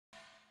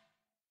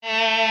DIY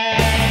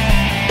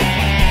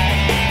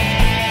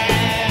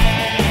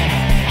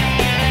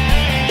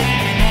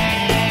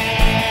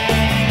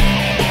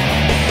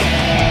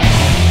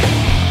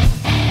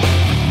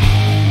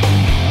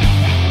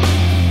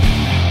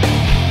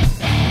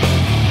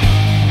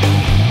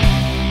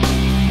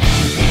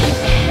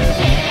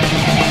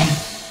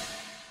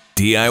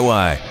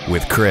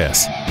with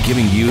Chris,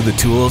 giving you the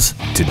tools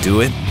to do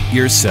it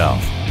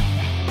yourself.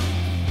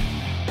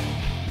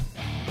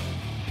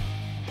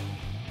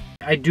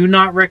 I do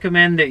not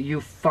recommend that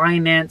you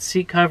finance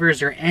seat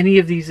covers or any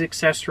of these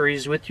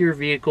accessories with your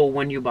vehicle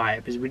when you buy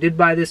it, because we did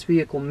buy this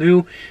vehicle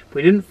new, but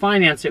we didn't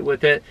finance it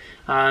with it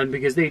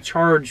because they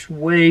charge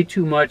way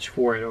too much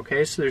for it.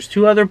 Okay, so there's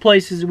two other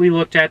places we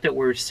looked at that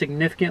were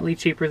significantly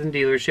cheaper than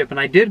dealership, and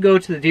I did go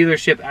to the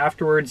dealership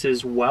afterwards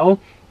as well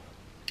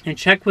and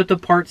checked with the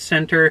parts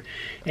center,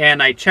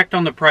 and I checked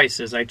on the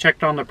prices. I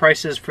checked on the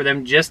prices for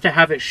them just to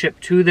have it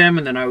shipped to them,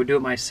 and then I would do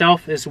it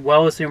myself, as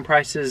well as the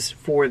prices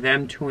for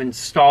them to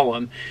install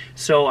them.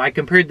 So I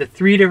compared the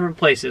three different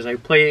places. I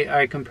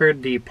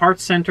compared the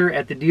parts center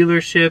at the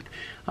dealership,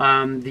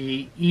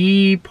 the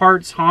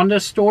E-Parts Honda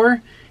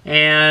store,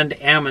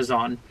 and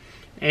Amazon.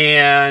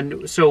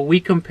 And so we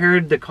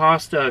compared the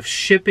cost of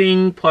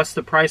shipping plus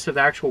the price of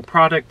the actual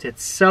product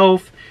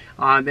itself,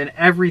 and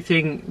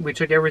everything. We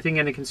took everything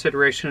into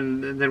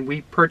consideration, and then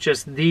we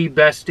purchased the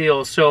best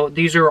deal. So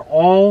these are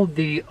all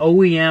the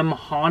OEM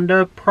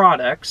Honda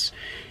products,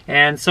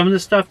 and some of the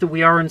stuff that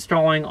we are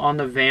installing on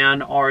the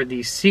van are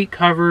the seat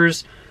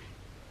covers,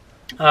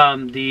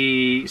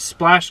 the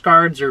splash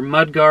guards or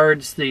mud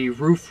guards, the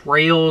roof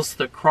rails,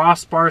 the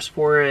crossbars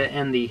for it,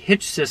 and the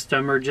hitch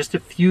system are just a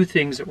few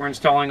things that we're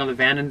installing on the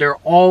van, and they're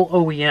all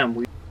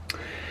OEM.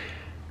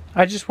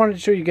 I just wanted to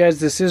show you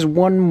guys, this is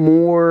one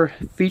more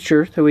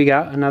feature that we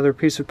got, another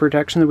piece of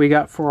protection that we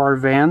got for our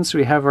van. So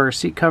we have our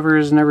seat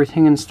covers and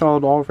everything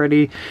installed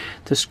already,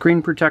 the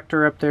screen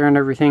protector up there and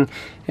everything.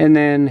 And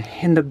then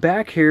in the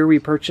back here, we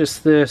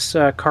purchased this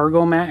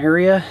cargo mat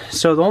area.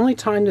 So the only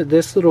time that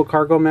this little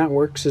cargo mat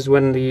works is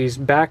when these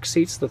back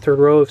seats, the third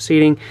row of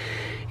seating,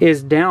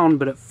 is down,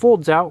 but it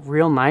folds out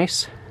real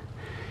nice.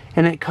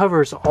 And it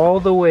covers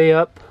all the way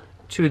up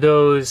to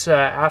those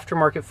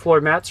aftermarket floor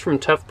mats from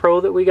Tough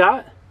Pro that we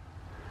got.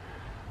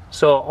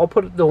 So I'll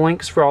put the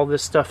links for all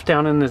this stuff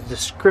down in the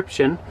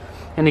description.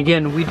 And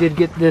again, we did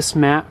get this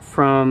mat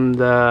from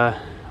the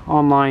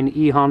online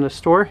e-Honda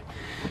store.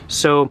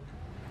 So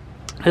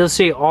you'll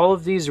see all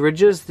of these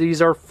ridges,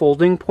 these are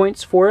folding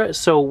points for it.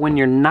 So when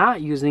you're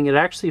not using it, it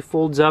actually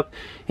folds up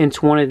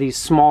into one of these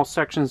small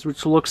sections,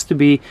 which looks to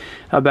be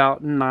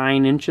about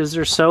 9 inches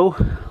or so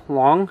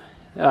long,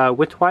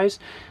 width-wise,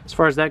 as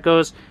far as that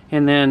goes.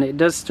 And then it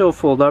does still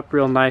fold up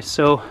real nice.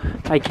 So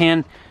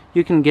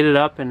you can get it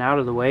up and out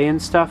of the way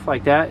and stuff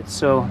like that.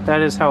 So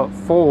that is how it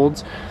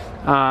folds,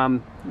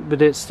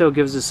 but it still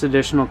gives us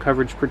additional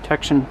coverage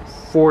protection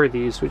for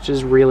these, which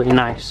is really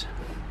nice.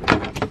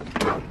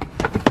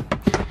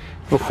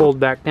 It'll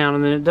fold back down,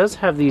 and then it does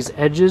have these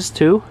edges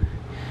too,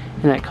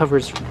 and that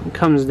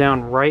comes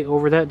down right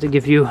over that to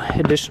give you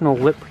additional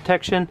lip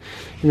protection.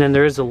 And then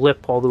there is a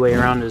lip all the way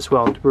around as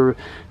well to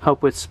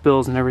help with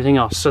spills and everything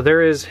else. So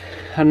there is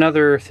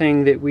another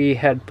thing that we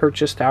had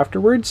purchased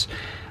afterwards,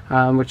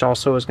 which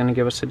also is going to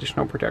give us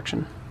additional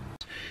protection.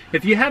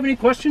 If you have any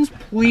questions,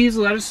 please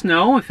let us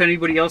know. If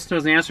anybody else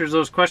knows the answers to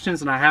those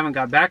questions and I haven't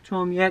got back to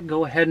them yet,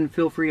 go ahead and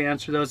feel free to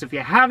answer those. If you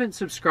haven't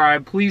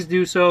subscribed, please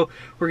do so.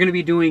 We're going to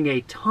be doing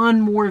a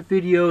ton more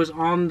videos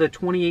on the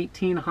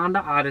 2018 Honda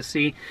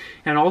Odyssey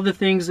and all the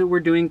things that we're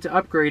doing to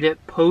upgrade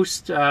it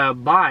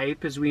post-buy,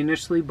 because we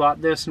initially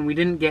bought this and we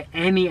didn't get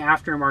any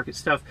aftermarket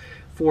stuff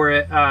for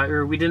it,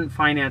 or we didn't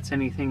finance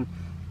anything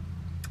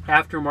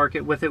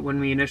aftermarket with it when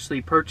we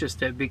initially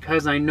purchased it,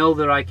 because I know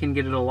that I can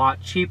get it a lot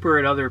cheaper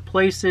at other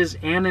places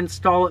and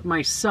install it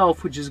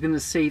myself, which is going to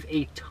save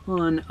a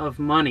ton of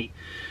money.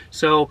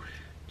 So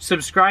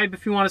subscribe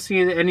if you want to see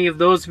any of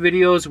those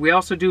videos. We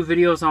also do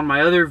videos on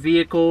my other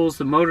vehicles,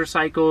 the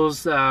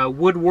motorcycles,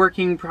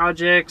 woodworking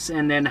projects,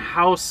 and then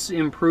house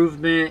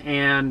improvement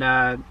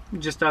and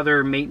just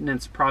other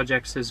maintenance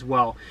projects as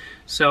well.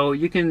 So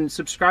you can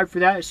subscribe for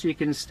that so you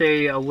can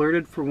stay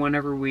alerted for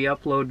whenever we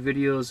upload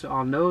videos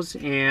on those.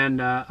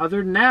 And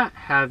other than that,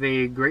 have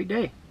a great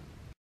day.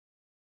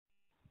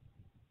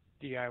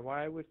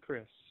 DIY with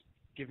Chris,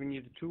 giving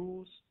you the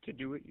tools to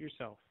do it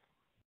yourself.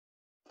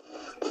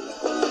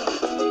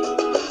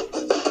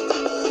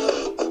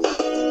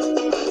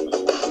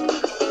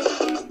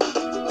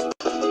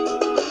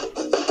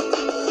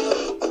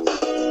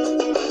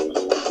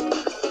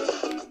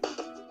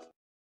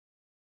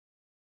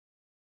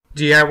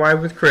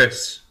 DIY with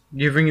Chris,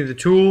 giving you the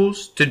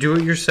tools to do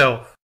it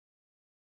yourself.